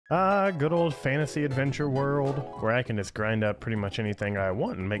Good old fantasy adventure world where I can just grind up pretty much anything I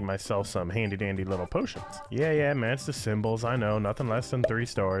want and make myself some handy dandy little potions. Yeah, match the symbols. I know, nothing less than 3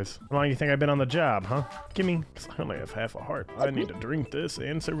 stars. How long do you think I've been on the job, huh? Gimme, because I only have half a heart. I need to drink this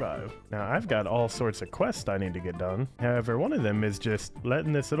and survive. Now, I've got all sorts of quests I need to get done. However, one of them is just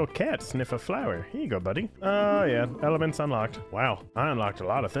letting this little cat sniff a flower. Here you go, buddy. Oh, yeah, elements unlocked. Wow, I unlocked a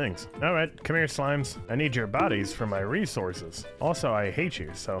lot of things. All right, come here, slimes. I need your bodies for my resources. Also, I hate you,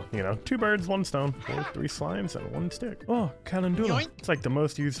 so, you know, 2 birds, 1 stone. 3 slimes and 1 stick. Oh, calendula. It's like the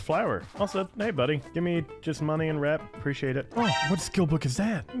most used flower. Also, hey, buddy, give me just money and rep. Appreciate it. Oh, what skill book is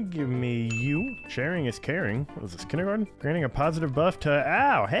that? Give me you. Sharing is caring. What is this, kindergarten? Granting a positive buff to,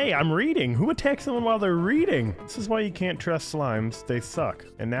 ow, hey, I'm reading. Who attacks someone while they're reading? This is why you can't trust slimes. They suck.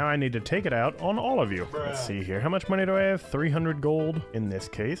 And now I need to take it out on all of you. Let's see here. How much money do I have? 300 gold. In this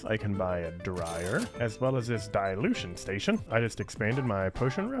case, I can buy a dryer as well as this dilution station. I just expanded my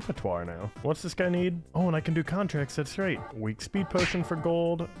potion repertoire now. What's this guy need? Oh, and I can do contracts. That's right. Weak speed potion for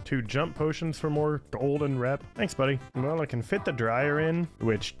gold. 2 jump potions for more gold and rep. Thanks, buddy. Well, I can fit the dryer in,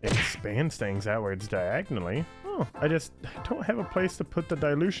 which expands things outwards diagonally. Oh, I just don't have a place to put the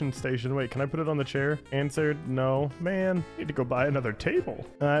dilution station. Wait, can I put it on the chair? Answered, no. Man, need to go buy another table.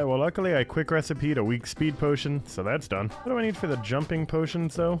 Alright, well, luckily I quick recipe'd a weak speed potion, so that's done. What do I need for the jumping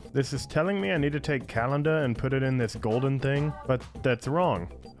potions, though? This is telling me I need to take Calendar and put it in this golden thing, but that's wrong.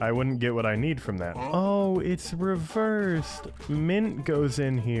 I wouldn't get what I need from that. Oh, it's reversed. Mint goes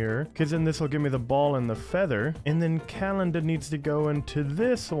in here, because then this will give me the ball and the feather, and then Calendar needs to go into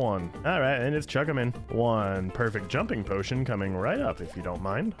this one. Alright, and just chuck them in. 1 perfect jumping potion coming right up, if you don't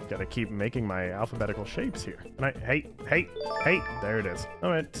mind. Gotta keep making my alphabetical shapes here. And hey, there it is.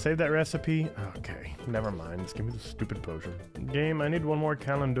 Alright, save that recipe. Okay, never mind. Just give me the stupid potion. Game, I need 1 more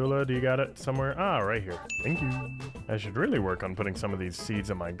calendula. Do you got it somewhere? Ah, right here. Thank you. I should really work on putting some of these seeds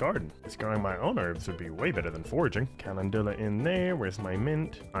in my garden. Because growing my own herbs would be way better than foraging. Calendula in there. Where's my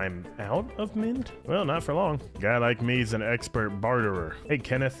mint? I'm out of mint? Well, not for long. Guy like me is an expert barterer. Hey,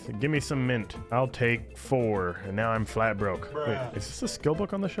 Kenneth, give me some mint. I'll take 4, and now I'm flat broke. Wait, is this a skill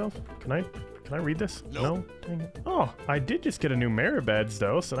book on the shelf? Can I read this? Nope. No? Dang it. Oh, I did just get a new merit badge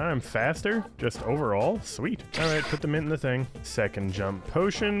though, so now I'm faster. Just overall. Sweet. Alright, put the mint in the thing. 2nd jump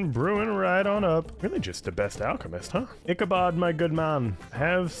potion, brewing right on up. Really just the best alchemist, huh? Ichabod, my good man.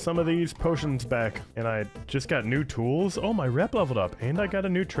 Have some of these potions back. And I just got new tools. Oh, my rep leveled up. And I got a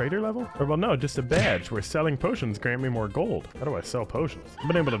new trader level? Or well, no, just a badge where selling potions grant me more gold. How do I sell potions? I've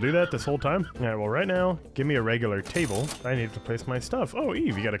been able to do that this whole time. Alright, well right now, give me a regular table. I need to place my stuff. Oh,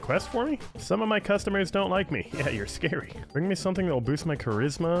 Eve, you got a quest for me? Some of my customers don't like me. Yeah, you're scary. Bring me something that will boost my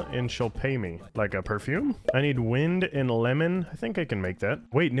charisma and she'll pay me. Like a perfume? I need wind and lemon. I think I can make that.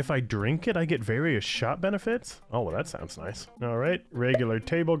 Wait, and if I drink it, I get various shot benefits? Oh, well, that sounds nice. All right, regular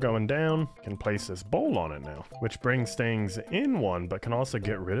table going down. Can place this bowl on it now, which brings things in one, but can also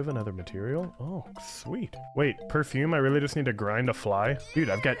get rid of another material. Oh, sweet. Wait, perfume? I really just need to grind a fly? Dude,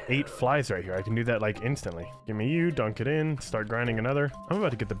 I've got 8 flies right here. I can do that like instantly. Give me you, dunk it in, start grinding another. I'm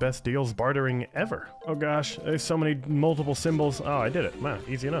about to get the best deals bartering ever. Oh gosh, there's so many multiple symbols. Oh, I did it. Wow,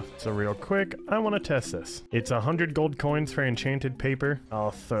 easy enough. So real quick, I want to test this. It's 100 gold coins for enchanted paper.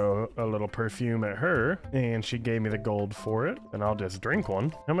 I'll throw a little perfume at her, and she gave me the gold for it. And I'll just drink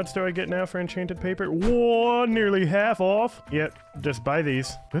one. How much do I get now for enchanted paper? Whoa, nearly half off. Yep, just buy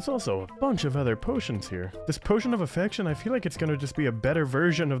these. There's also a bunch of other potions here. This potion of affection, I feel like it's gonna just be a better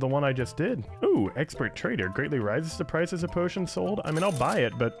version of the one I just did. Ooh, expert trader greatly rises the prices of potions sold. I mean, I'll buy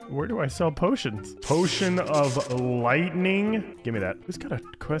it, but where do I sell potions? Potion of lightning. Give me that. Who's got a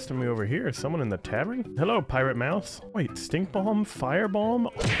quest on me over here? Someone in the tavern? Hello, pirate mouse. Wait, stink bomb, fire bomb?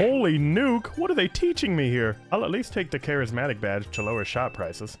 Holy nuke. What are they teaching me here? I'll at least take the charismatic badge to lower shot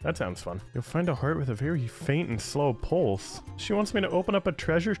prices. That sounds fun. You'll find a heart with a very faint and slow pulse. She wants me to open up a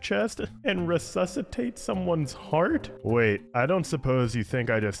treasure chest and resuscitate someone's heart? Wait, I don't suppose you think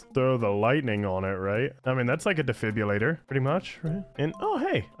I just throw the lightning on it, right? I mean, that's like a defibrillator, pretty much, right? And oh,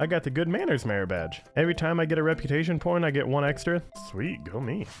 hey, I got the good manners merit badge. Every time I get a reputation point, I get 1 extra. Sweet, go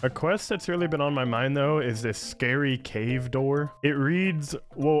me. A quest that's really been on my mind though is this scary cave door. It reads,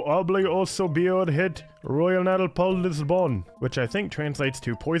 "Wo obli oso biod het royal nadal pol Lisbon," which I think translates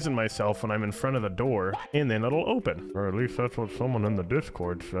to poison myself when I'm in front of the door, and then it'll open. Or at least that's what someone in the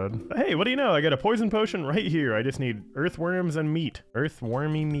Discord said. But hey, what do you know? I got a poison potion right here. I just need earthworms and meat.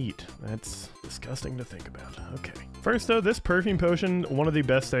 Earthwormy meat. That's disgusting to think about. Okay. First though, this perfume potion, one of the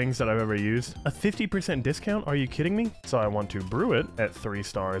best things that I've ever used. A 50% discount? Are you kidding me? So I want to brew it at 3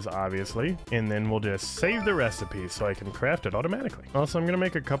 stars, obviously, and then we'll just save the recipe so I can craft it automatically. Also, I'm gonna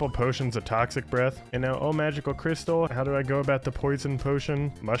make a couple potions of toxic breath, and now Now, oh, magical crystal. How do I go about the poison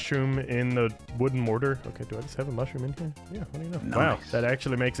potion? Mushroom in the wooden mortar. Okay, do I just have a mushroom in here? Yeah, what do you know? Nice. Wow, that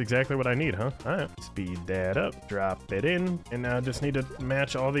actually makes exactly what I need, huh? All right, speed that up, drop it in, and now I just need to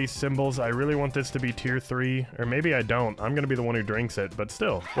match all these symbols. I really want this to be tier 3, or maybe I don't. I'm gonna be the one who drinks it, but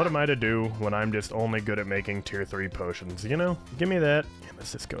still, what am I to do when I'm just only good at making tier 3 potions, you know? Give me that. And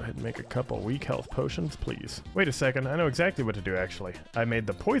let's just go ahead and make a couple weak health potions, please. Wait a second, I know exactly what to do, actually. I made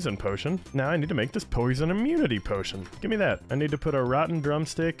the poison potion. Now I need to make this poison immunity potion. Give me that. I need to put a rotten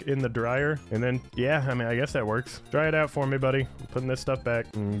drumstick in the dryer, and then, yeah, I mean, I guess that works. Dry it out for me, buddy. I'm putting this stuff back.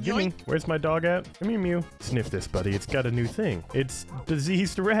 Gimme. Where's my dog at? Come here, Mew. Sniff this, buddy. It's got a new thing. It's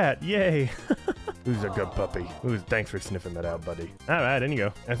diseased rat. Yay. Who's a good puppy? Thanks for sniffing that out, buddy. All right, in you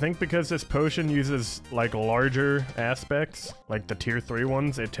go. I think because this potion uses, like, larger aspects, like the tier 3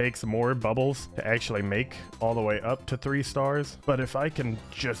 ones, it takes more bubbles to actually make all the way up to 3 stars. But if I can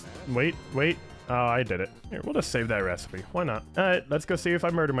just... Wait. Oh, I did it. Here, we'll just save that recipe. Why not? All right, let's go see if I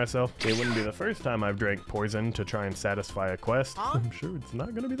murder myself. It wouldn't be the first time I've drank poison to try and satisfy a quest. I'm sure it's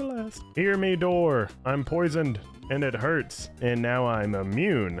not gonna be the last. Hear me, door. I'm poisoned, and it hurts. And now I'm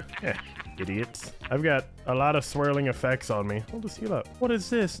immune. Idiots. I've got a lot of swirling effects on me. I'll just heal up. What is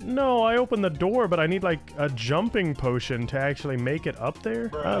this? No, I opened the door, but I need like a jumping potion to actually make it up there.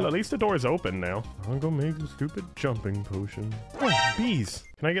 At least the door is open now. I'll go make the stupid jumping potion. Oh, bees.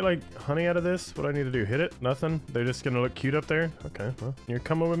 Can I get like honey out of this? What do I need to do? Hit it? Nothing? They're just gonna look cute up there? Okay, well, you're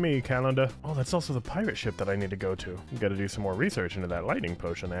coming with me, Calendar. Oh, that's also the pirate ship that I need to go to. Gotta do some more research into that lightning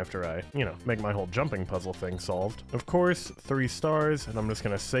potion after I, you know, make my whole jumping puzzle thing solved. Of course, 3 stars, and I'm just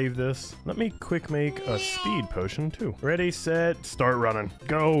gonna save this. Let me quick make a speed potion too. Ready, set, start running.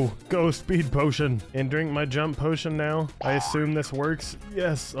 Go speed potion. And drink my jump potion now. I assume this works.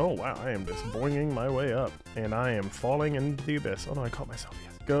 Yes. Oh wow, I am just boinging my way up. And I am falling into the abyss. Oh no, I caught myself, yes.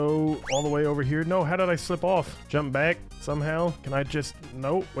 Go all the way over here. No, how did I slip off? Jump back somehow? Can I just...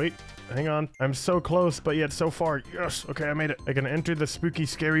 No, wait. Hang on. I'm so close, but yet so far. Yes. Okay, I made it. I can enter the spooky,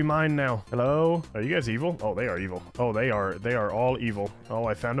 scary mine now. Hello? Are you guys evil? Oh, they are evil. Oh, they are all evil. Oh,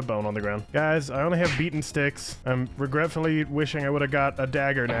 I found a bone on the ground. Guys, I only have beaten sticks. I'm regretfully wishing I would have got a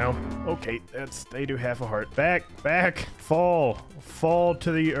dagger now. Okay, they do half a heart. Back. Fall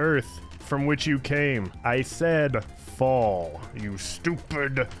to the earth from which you came. I said fall, you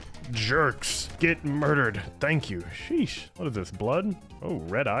stupid jerks. Get murdered. Thank you. Sheesh. What is this, blood? Oh,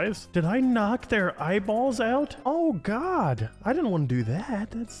 red eyes? Did I knock their eyeballs out? Oh, God. I didn't want to do that.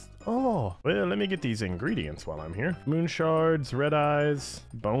 That's... Oh. Well, let me get these ingredients while I'm here. Moon shards, red eyes,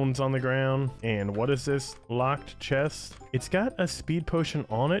 bones on the ground. And what is this locked chest? It's got a speed potion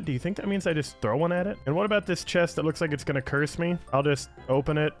on it. Do you think that means I just throw one at it? And what about this chest that looks like it's gonna curse me? I'll just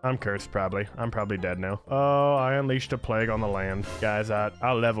open it. I'm cursed, probably. I'm probably dead now. Oh, I unleashed a plague on the land. Guys,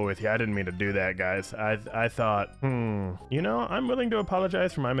 I'll level with you. I didn't mean to do that, guys. I thought, you know, I'm willing to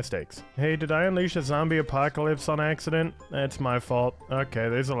apologize for my mistakes. Hey, did I unleash a zombie apocalypse on accident? That's my fault. Okay,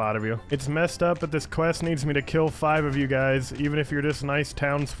 there's a lot of you. It's messed up, but this quest needs me to kill 5 of you guys, even if you're just nice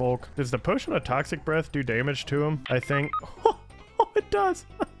townsfolk. Does the potion of toxic breath do damage to him? I think. Oh, it does.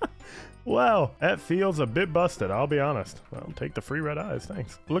 Wow, that feels a bit busted, I'll be honest. Well, take the free red eyes,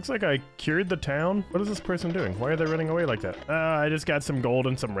 thanks. Looks like I cured the town. What is this person doing? Why are they running away like that? I just got some gold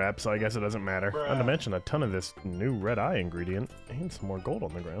and some reps, so I guess it doesn't matter. Not to mention a ton of this new red eye ingredient and some more gold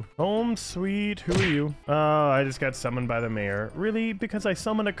on the ground. Home sweet, who are you? Oh, I just got summoned by the mayor. Really? Because I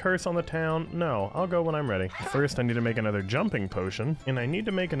summoned a curse on the town? No, I'll go when I'm ready. First, I need to make another jumping potion, and I need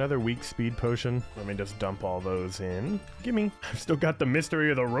to make another weak speed potion. Let me just dump all those in. Gimme. I've still got the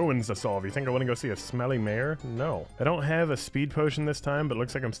mystery of the ruins to solve. You think I want to go see a smelly mayor? No. I don't have a speed potion this time, but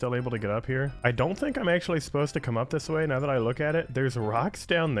looks like I'm still able to get up here. I don't think I'm actually supposed to come up this way now that I look at it. There's rocks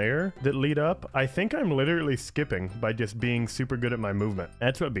down there that lead up. I think I'm literally skipping by just being super good at my movement.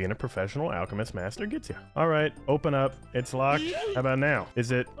 That's what being a professional alchemist master gets you. All right, open up. It's locked. How about now?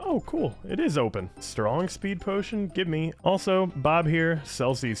 Is it? Oh, cool. It is open. Strong speed potion? Give me. Also, Bob here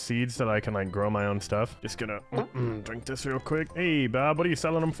sells these seeds that I can like grow my own stuff. Just gonna drink this real quick. Hey, Bob, what are you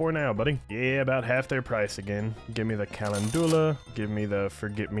selling them for now, buddy? Yeah, about half their price again. Give me the calendula, give me the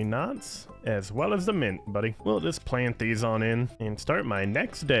forget-me-nots, as well as the mint, buddy. We'll just plant these on in and start my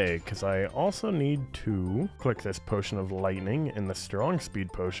next day, because I also need to click this potion of lightning, and the strong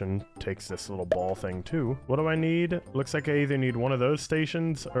speed potion takes this little ball thing too. What do I need? Looks like I either need one of those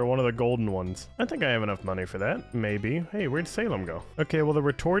stations or one of the golden ones. I think I have enough money for that. Maybe. Hey, where'd Salem go? Okay, well the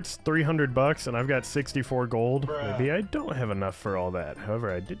retort's 300 bucks and I've got 64 gold. Maybe I don't have enough for all that.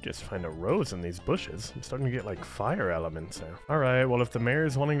 However, I did just find a rose in these bushes. I'm starting to get like fire elements now. All right, well if the mayor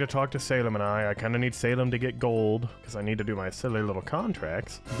is wanting to talk to Salem Salem and I kind of need Salem to get gold because I need to do my silly little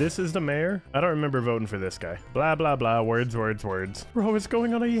contracts. This is the mayor. I don't remember voting for this guy. Blah, blah, blah. Words, words, words. Bro is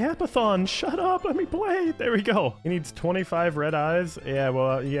going on a yapathon. Shut up. Let me play. There we go. He needs 25 red eyes. Yeah,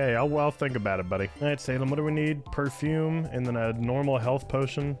 well, yeah, I'll think about it, buddy. All right, Salem, what do we need? Perfume and then a normal health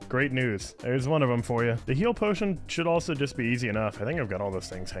potion. Great news. There's one of them for you. The heal potion should also just be easy enough. I think I've got all those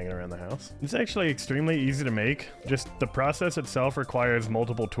things hanging around the house. It's actually extremely easy to make. Just the process itself requires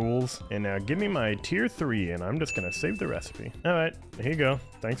multiple tools. And now give me my tier 3 and I'm just gonna save the recipe. All right, here you go.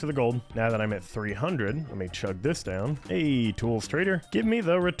 Thanks for the gold. Now that I'm at 300, let me chug this down. Hey, tools trader, give me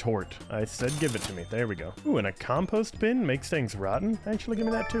the retort. I said give it to me. There we go. Ooh, and a compost bin makes things rotten? Actually, give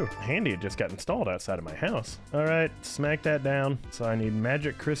me that too. Handy, it just got installed outside of my house. All right, smack that down. So I need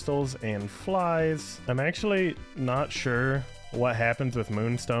magic crystals and flies. I'm actually not sure what happens with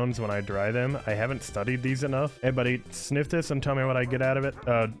moonstones when I dry them. I haven't studied these enough. Hey buddy, sniff this and tell me what I get out of it.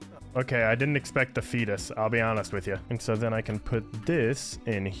 Okay, I didn't expect the fetus, I'll be honest with you. And so then I can put this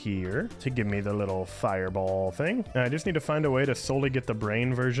in here to give me the little fireball thing. Now I just need to find a way to solely get the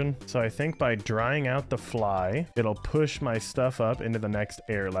brain version. So I think by drying out the fly, it'll push my stuff up into the next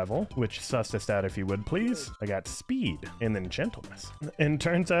air level, which suss this out if you would please. I got speed and then gentleness. And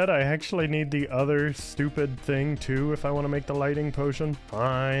turns out I actually need the other stupid thing too if I want to make the lighting potion.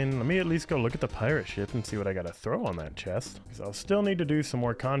 Fine, let me at least go look at the pirate ship and see what I gotta throw on that chest. Because I'll still need to do some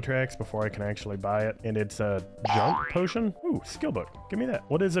more contracts before I can actually buy it. And it's a jump potion. Ooh, skill book. Give me that.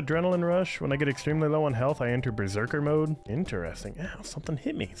 What is adrenaline rush? When I get extremely low on health, I enter berserker mode. Interesting. Ow, something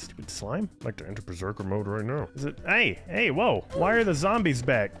hit me. Stupid slime. I'd like to enter berserker mode right now. Is it? Hey, whoa. Why are the zombies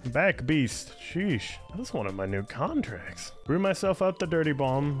back? Back beast. Sheesh. That's one of my new contracts. Brew myself up the dirty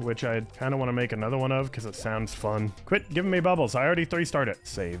bomb, which I kind of want to make another one of because it sounds fun. Quit giving me bubbles. I already 3-starred it.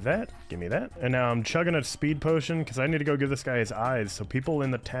 Save that. Give me that. And now I'm chugging a speed potion because I need to go give this guy his eyes so people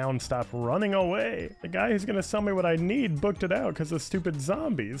in the town stop running away. The guy who's gonna sell me what I need booked it out because of stupid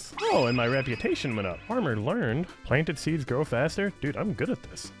zombies. Oh, and my reputation went up. Farmer learned. Planted seeds grow faster. Dude, I'm good at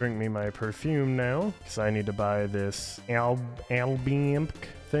this. Bring me my perfume now because I need to buy this Alchemist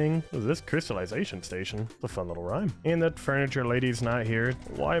thing. What is this? Crystallization station. It's a fun little rhyme. And that furniture lady's not here.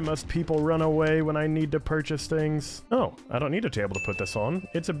 Why must people run away when I need to purchase things? Oh, I don't need a table to put this on.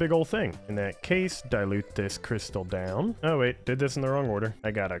 It's a big old thing. In that case, dilute this crystal down. Oh wait, did this in the wrong order.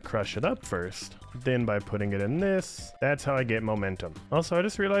 I gotta crush it up first. Then by putting it in this, that's how I get momentum. Also, I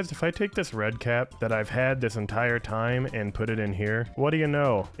just realized if I take this red cap that I've had this entire time and put it in here, what do you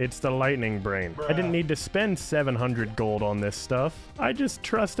know? It's the lightning brain. I didn't need to spend 700 gold on this stuff. I just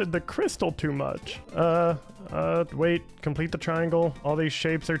trusted the crystal too much. Wait, complete the triangle. All these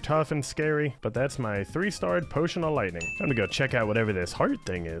shapes are tough and scary, but that's my 3-starred potion of lightning. Time to go check out whatever this heart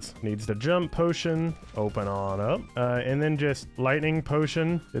thing is. Needs the jump potion, open on up, and then just lightning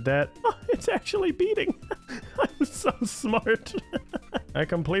potion. Did that? Oh, it's actually beating. I'm so smart. I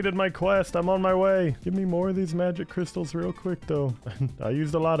completed my quest. I'm on my way. Give me more of these magic crystals real quick though. I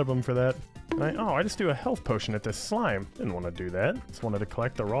used a lot of them for that. I just do a health potion at this slime. Didn't want to do that. Just wanted to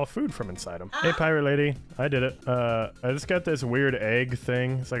collect the raw food from inside him. Hey, pirate lady. I did it. I just got this weird egg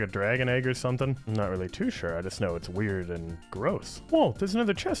thing. It's like a dragon egg or something. I'm not really too sure. I just know it's weird and gross. Whoa, there's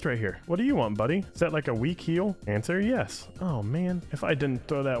another chest right here. What do you want, buddy? Is that like a weak heal? Answer, yes. Oh, man. If I didn't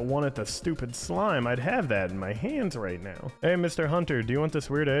throw that one at the stupid slime, I'd have that in my hands right now. Hey, Mr. Hunter, do you want this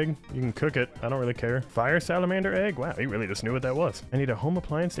weird egg? You can cook it. I don't really care. Fire salamander egg? Wow, he really just knew what that was. I need a home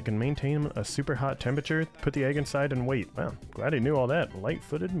appliance that can maintain a super hot temperature. Put the egg inside and wait. Wow, glad he knew all that.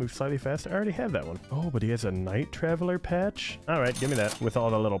 Light-footed, move slightly faster. I already have that one. Oh, but he has a night traveler patch? All right, give me that. With all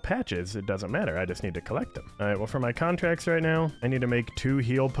the little patches, it doesn't matter. I just need to collect them. All right, well, for my contracts right now, I need to make 2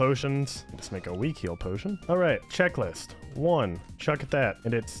 heal potions. Just make a weak heal potion. All right, checklist. 1, chuck at that.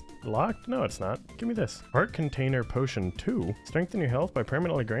 And it's locked? No, it's not. Give me this. Heart container potion 2. Strengthen your health by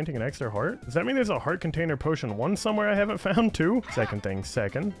permanently granting an extra heart. Does that mean there's a heart container potion 1 somewhere I haven't found too? Second thing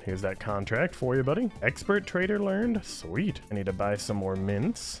second. Here's that contract for you, buddy. Expert trader learned. Sweet. I need to buy some more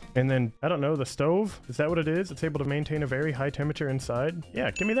mints. And then, I don't know, the stove? Is that what it is? It's able to maintain a very high temperature inside?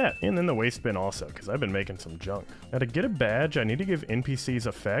 Yeah, give me that. And then the waste bin also, because I've been making some junk. Now to get a badge, I need to give NPCs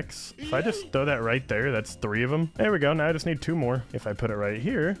effects. If I just throw that right there, that's 3 of them. There we go. Now I just need 2 more. If I put it right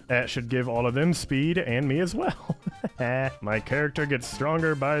here, that should give all of them speed and me as well. My character gets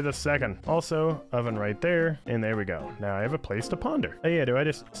stronger by the second. Also, oven right there, and there we go. Now I have a place to ponder. Oh yeah, do I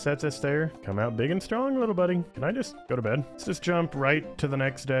just set this there? Come out big and strong, little buddy. Can I just go to bed? Let's just jump right to the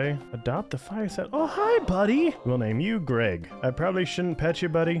next day. Adopt the fire set. Oh, hi, buddy. We'll name you Greg. I probably shouldn't pet you,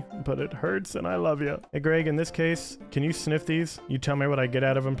 buddy, but it hurts and I love you. Hey, Greg, in this case, can you sniff these? You tell me what I get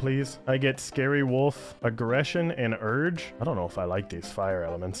out of them, please. I get Scary Wolf, Aggression, and Urge. I don't know if I like these fire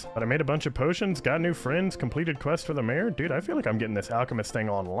elements, but I made a bunch of potions, got new friends, completed quest for the mayor. Dude, I feel like I'm getting this Alchemist thing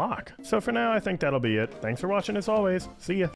on lock. So for now, I think that'll be it. Thanks for watching as always. See ya.